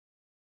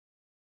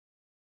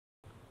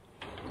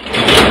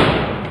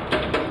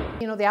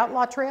know, the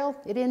outlaw trail,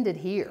 it ended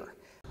here.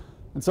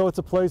 And so it's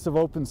a place of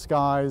open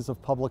skies,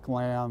 of public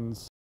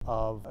lands,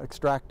 of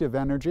extractive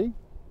energy,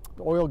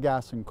 oil,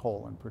 gas, and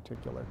coal in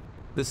particular.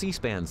 The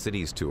C-SPAN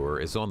Cities Tour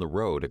is on the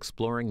road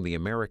exploring the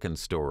American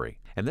story.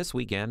 And this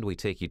weekend we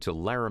take you to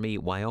Laramie,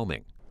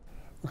 Wyoming.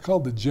 We're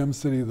called the Gem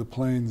City of the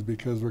Plains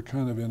because we're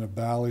kind of in a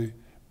valley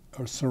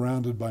or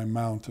surrounded by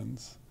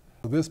mountains.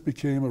 This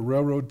became a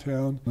railroad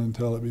town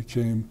until it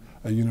became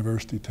a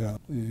university town.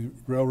 The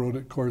railroad,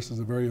 of course, is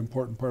a very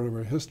important part of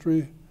our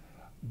history,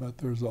 but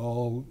there's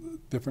all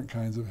different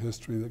kinds of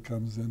history that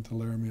comes into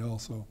Laramie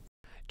also.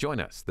 Join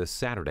us this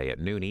Saturday at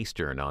noon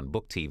Eastern on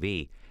Book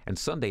TV and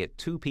Sunday at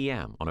 2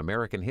 p.m. on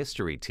American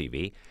History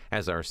TV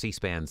as our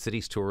C-SPAN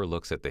Cities Tour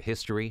looks at the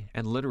history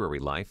and literary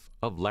life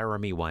of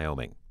Laramie,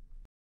 Wyoming.